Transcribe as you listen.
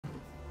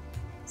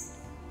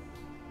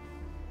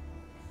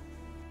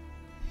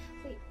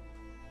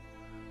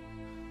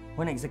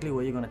When exactly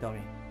were you gonna tell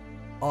me?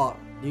 Or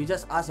do you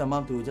just ask your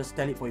mom to just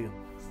tell it for you?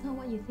 It's not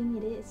what you think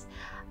it is.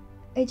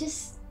 I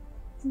just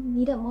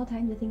needed more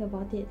time to think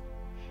about it.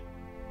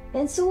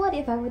 And so what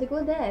if I were to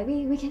go there?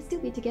 We can still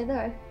be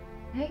together,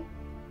 right?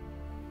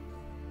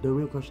 The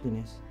real question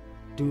is,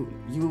 do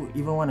you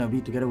even want to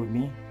be together with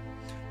me?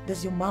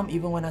 Does your mom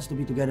even want us to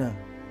be together?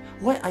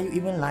 Why are you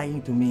even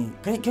lying to me?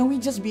 Can we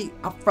just be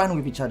upfront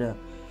with each other?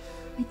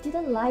 I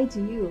didn't lie to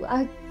you.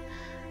 I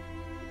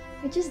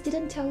just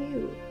didn't tell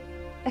you.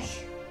 I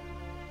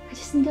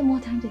just needed more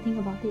time to think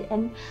about it.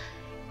 And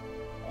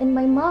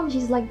my mom,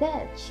 she's like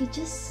that. She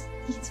just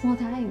needs more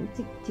time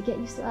to get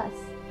used to us.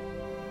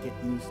 Get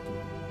used to?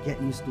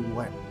 Get used to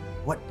what?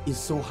 What is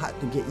so hard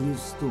to get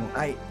used to?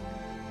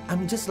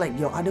 I'm just like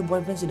your other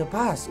boyfriends in the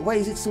past. Why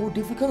is it so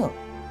difficult?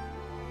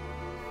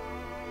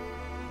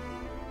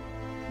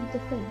 You're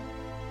different.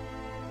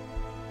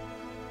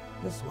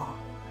 That's wow.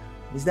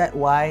 Is that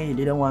why you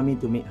didn't want me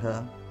to meet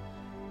her?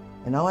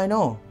 And now I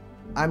know.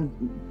 I'm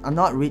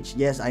not rich,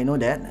 yes, I know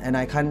that, and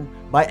I can't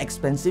buy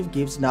expensive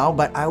gifts now,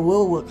 but I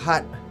will work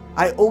hard.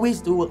 I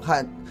always do work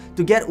hard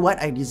to get what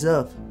I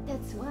deserve.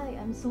 That's why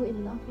I'm so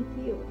in love with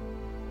you.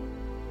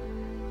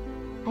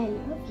 I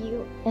love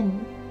you,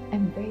 and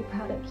I'm very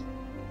proud of you.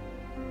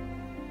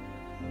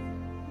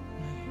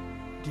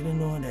 Didn't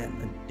know that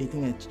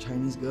dating a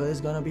Chinese girl is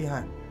gonna be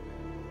hard.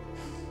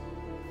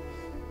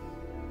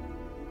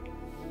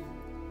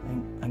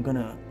 I'm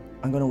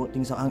gonna work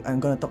things out. I'm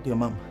gonna talk to your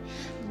mom.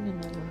 No.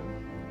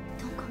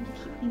 Don't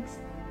complicate things.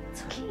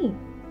 It's okay.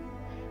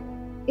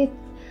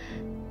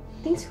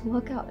 Things will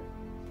work out.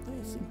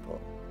 Very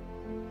simple.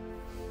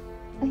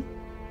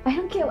 I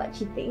don't care what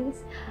she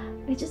thinks.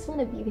 I just want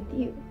to be with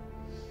you.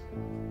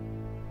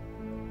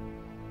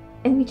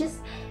 And we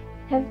just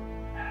have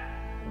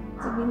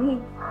to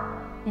believe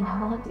and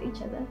hold on to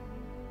each other.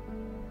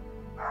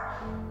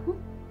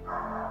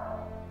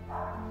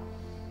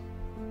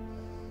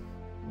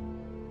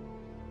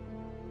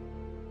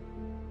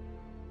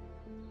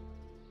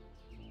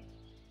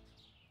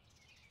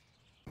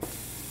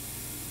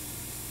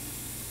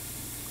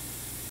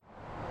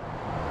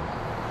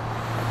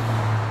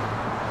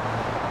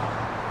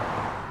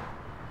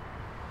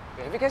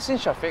 Have you guys seen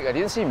Shafiq? I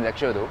didn't see him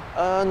lecture though.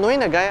 Knowing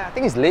the guy, I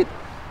think he's late.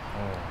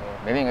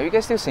 Meaning, are you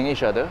guys still seeing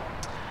each other?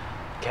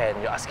 Ken,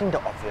 you're asking the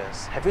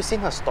obvious. Have you seen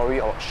her story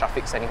about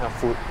Shafiq sending her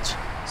food?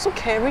 So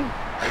caring.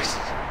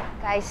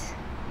 Guys,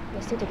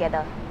 we're still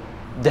together.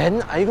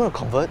 Then, are you going to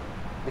convert?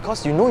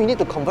 Because you know you need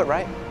to convert,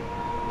 right?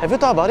 Have you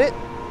thought about it?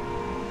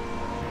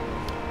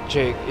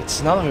 Jake,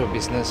 it's none of your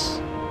business.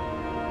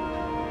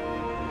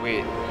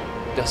 Wait,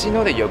 does he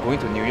know that you're going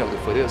to New York to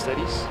further your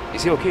studies?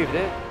 Is he okay with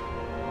that?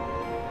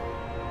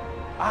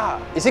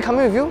 Ah, is he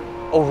coming with you?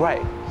 Oh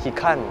right, he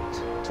can't.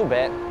 Too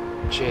bad.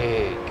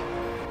 Jake.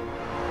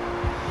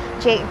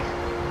 Jake,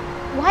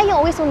 why are you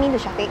always so mean to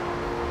Shafiq?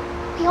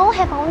 We all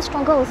have our own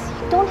struggles.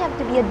 You don't have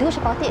to be a douche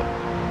about it.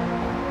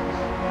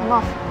 I'm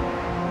off.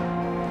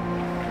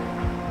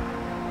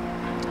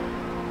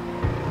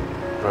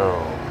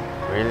 Bro,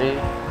 really?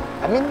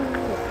 I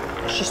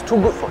mean, she's too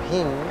good for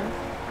him.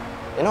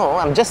 You know,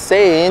 I'm just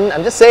saying.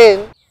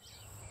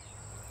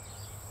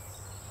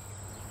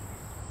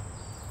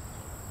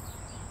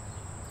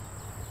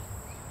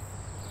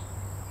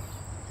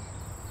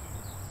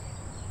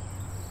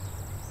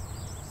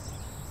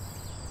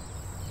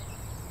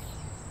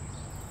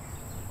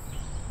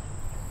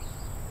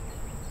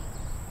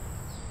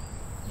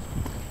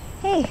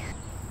 Hey.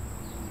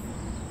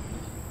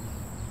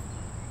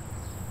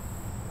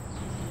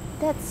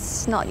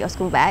 That's not your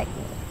school bag.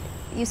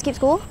 You skipped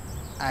school?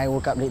 I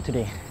woke up late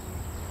today.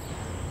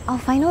 Our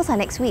finals are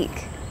next week.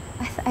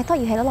 I thought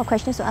you had a lot of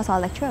questions to ask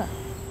our lecturer.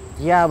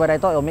 Yeah, but I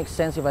thought it would make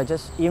sense if I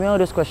just email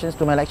those questions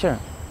to my lecturer.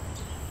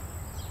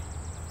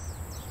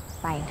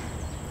 Fine.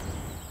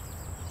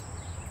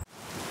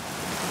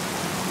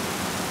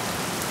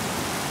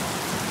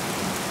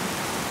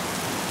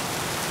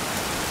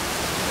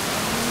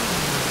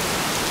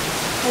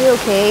 Are you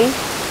okay?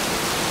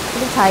 You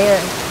look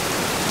tired.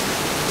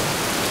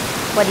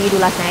 What did you do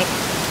last night?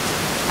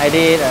 I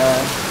did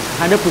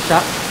 100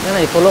 push-ups, then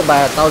I followed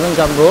by 1,000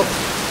 jump rope,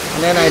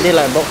 and then I did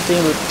like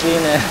boxing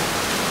routine.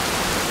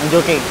 I'm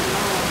joking.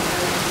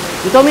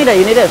 You told me that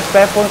you needed a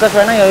spare phone because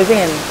right now you're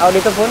using an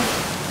outdated phone.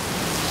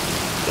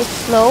 It's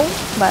slow,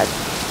 but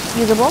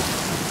usable.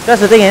 Because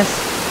the thing is,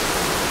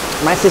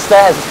 my sister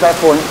has a spare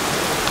phone,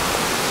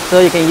 so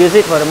you can use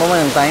it for the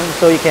moment in time,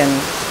 so you can,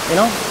 you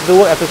know, do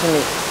work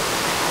efficiently.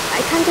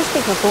 I can't just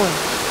take her phone.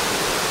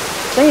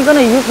 Then you're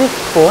gonna use this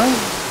phone.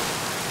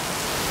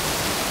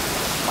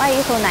 Why are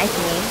you so nice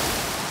to me?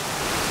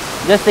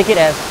 Just take it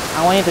as,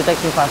 I want you to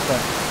text me faster,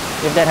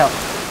 if that helps.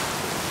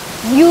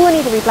 You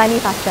need to reply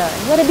me faster.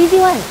 You're the busy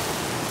one.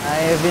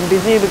 I've been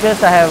busy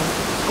because I have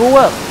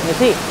schoolwork. You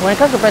see, when it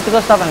comes to practical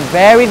stuff, I'm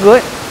very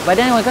good, but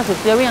then when it comes to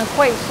theory, I'm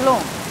quite slow.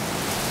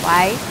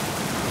 Why?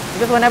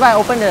 Because whenever I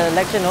open the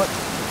lecture notes,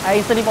 I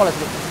instantly fall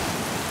asleep.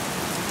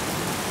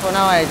 So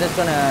now I'm just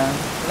gonna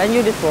lend you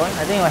this phone.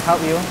 I think it will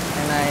help you,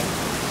 and I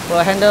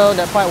will handle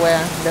the part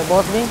where the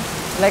boss me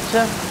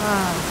lecture.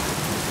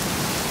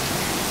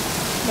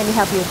 Let me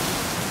help you.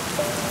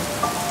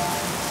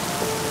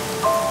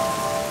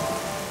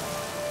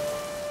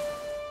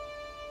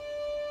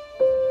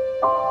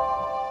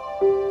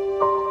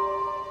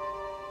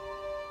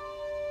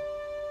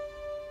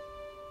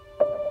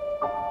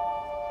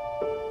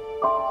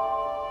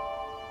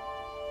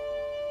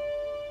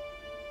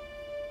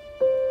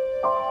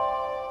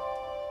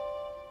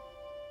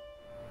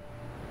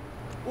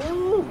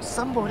 Ooh,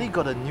 somebody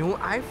got a new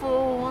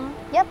iPhone.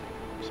 Yep,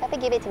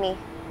 Shafiq gave it to me.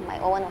 My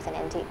old one was an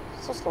antique.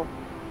 So slow.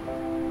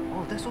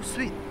 Oh, that's so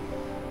sweet.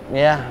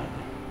 Yeah.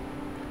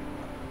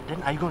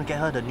 Then are you gonna get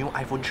her the new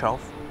iPhone 12?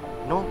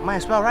 No, might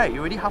as well, right?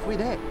 You're already halfway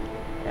there.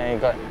 Yeah, you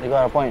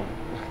got a point.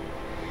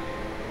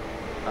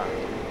 Okay,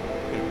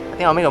 I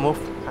think I'll make a move.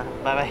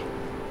 Bye-bye.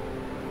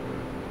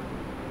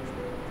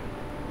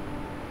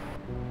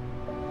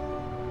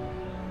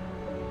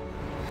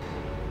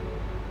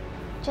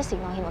 Just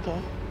ignore him,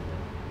 okay?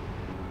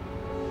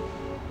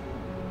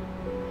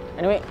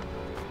 Anyway,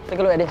 take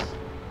a look at this.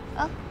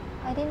 Oh,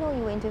 I didn't know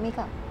you were into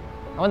makeup.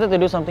 I wanted to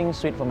do something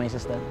sweet for my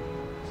sister.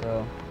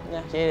 So,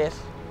 yeah, here it is.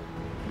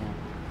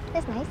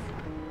 That's nice.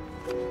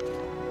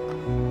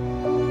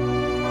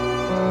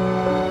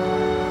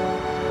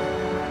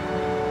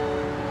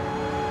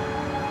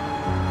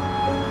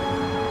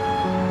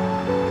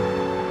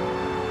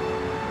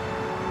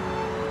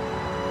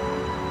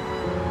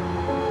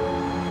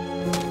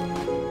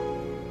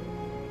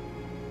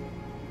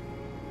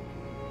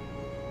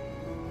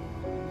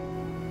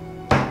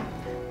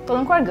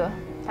 Tolong keluarga?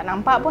 Tak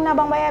nampak pun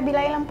abang bayar bil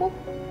air lampu.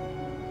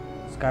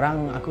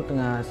 Sekarang aku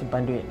tengah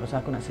simpan duit.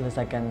 Pasal aku nak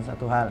selesaikan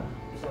satu hal.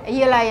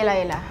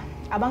 Yelah.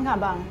 Abang kan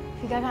abang.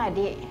 Fika kan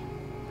adik.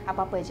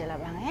 Apa-apa je lah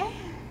bang,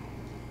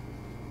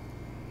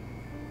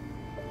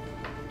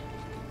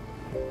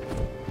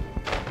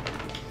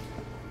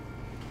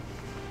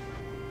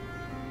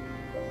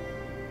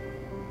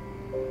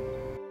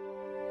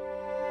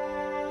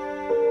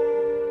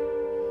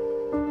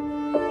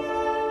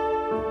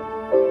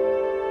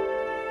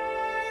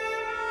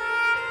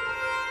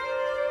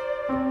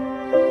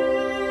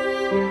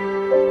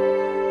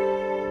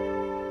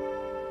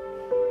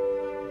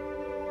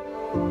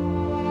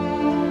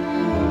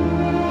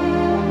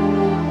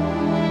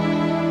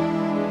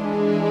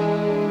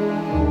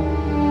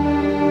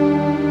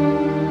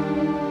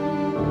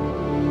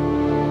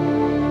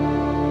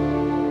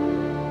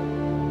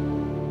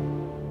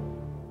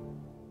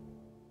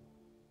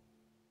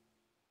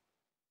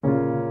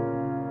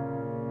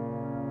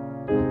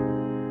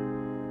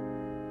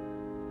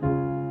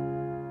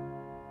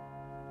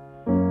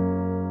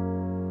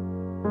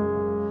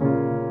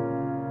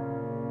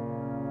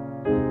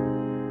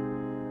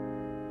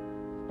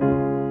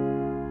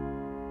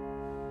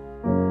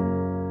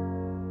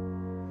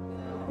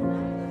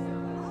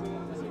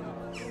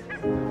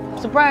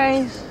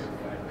 Surprise!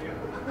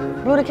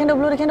 Blow the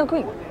candle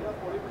quick!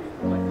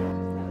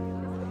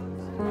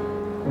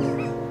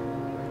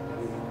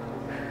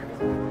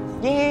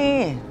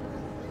 Yay!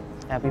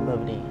 Happy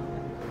birthday.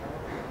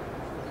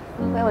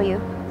 Where were you?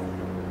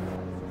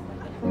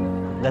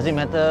 Does it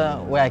matter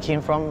where I came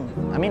from?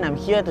 I mean, I'm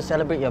here to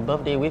celebrate your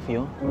birthday with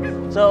you.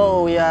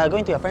 So, we are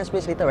going to your friend's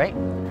place later, right?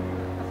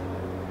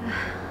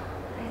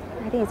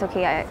 I think it's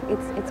okay.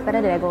 It's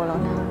better that I go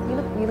alone.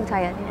 You look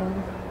tired,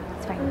 and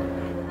it's fine.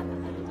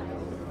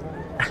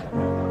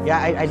 Yeah,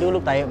 I do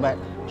look tired, but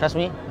trust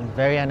me, I'm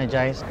very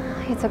energized.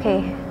 It's okay.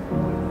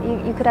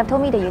 You could have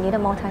told me that you needed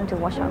more time to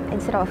wash up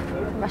instead of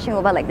rushing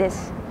over like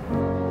this.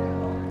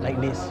 Like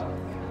this.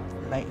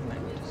 Like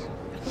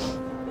this.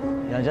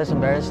 You're just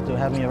embarrassed to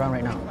have me around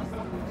right now.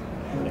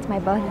 It's my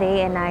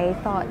birthday and I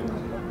thought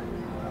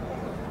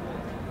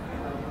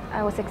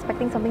I was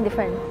expecting something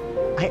different.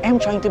 I am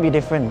trying to be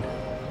different.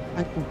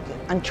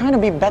 I'm trying to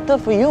be better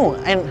for you,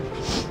 and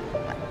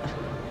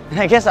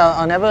I guess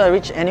I'll never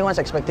reach anyone's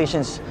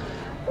expectations.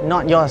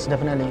 Not yours,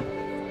 definitely.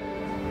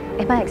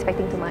 Am I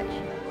expecting too much?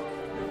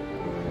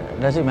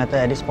 Does it matter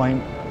at this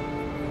point?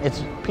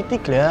 It's pretty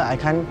clear I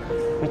can't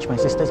reach my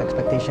sister's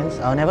expectations.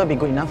 I'll never be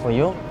good enough for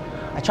you.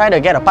 I tried to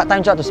get a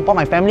part-time job to support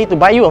my family, to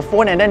buy you a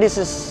phone, and then this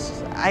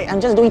is...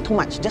 I'm just doing too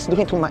much. Just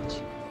doing too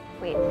much.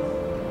 Wait,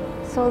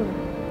 so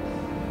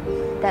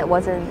that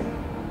wasn't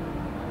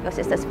your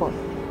sister's phone?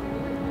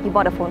 You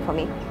bought a phone for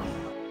me?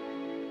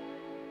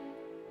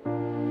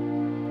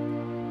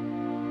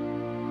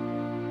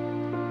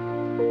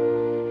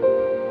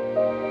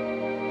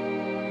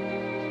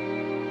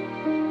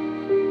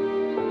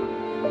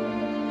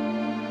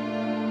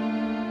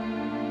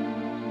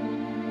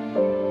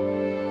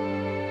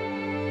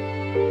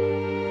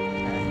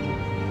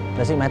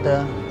 Does it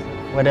matter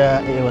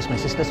whether it was my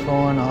sister's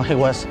phone or it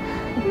was...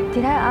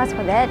 Did I ask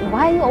for that?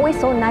 Why are you always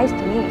so nice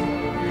to me?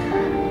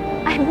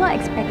 I'm not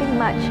expecting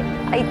much.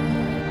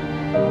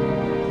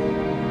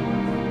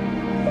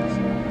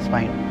 It's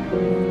fine.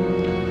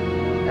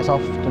 As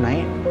of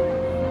tonight,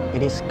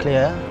 it is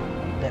clear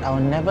that I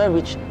will never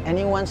reach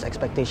anyone's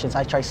expectations.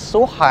 I try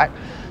so hard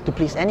to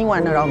please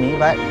anyone around me,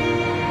 but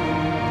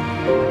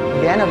at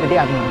the end of the day,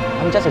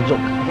 I'm just a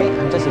joke, okay?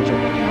 I'm just a joke.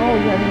 No,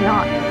 you're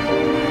not.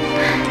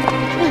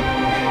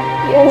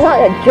 You're not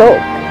a joke.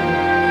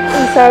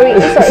 I'm sorry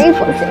for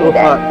saying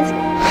that.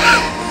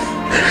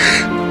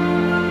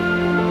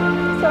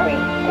 Sorry, I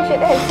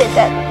shouldn't have said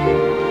that.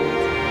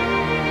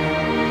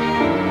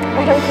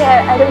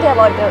 I don't care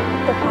about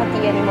the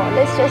party anymore.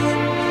 Let's just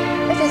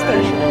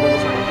stay here.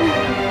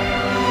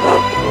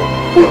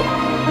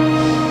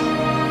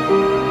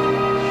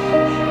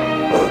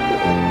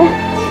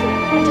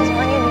 I just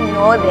want you to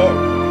know that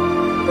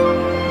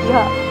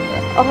you're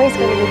always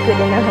going to be good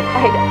enough.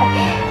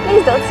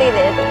 Please don't say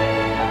that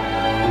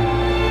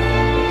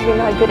you're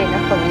not good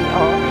enough for me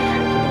or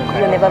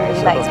you'll never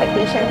meet my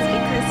expectations,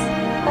 because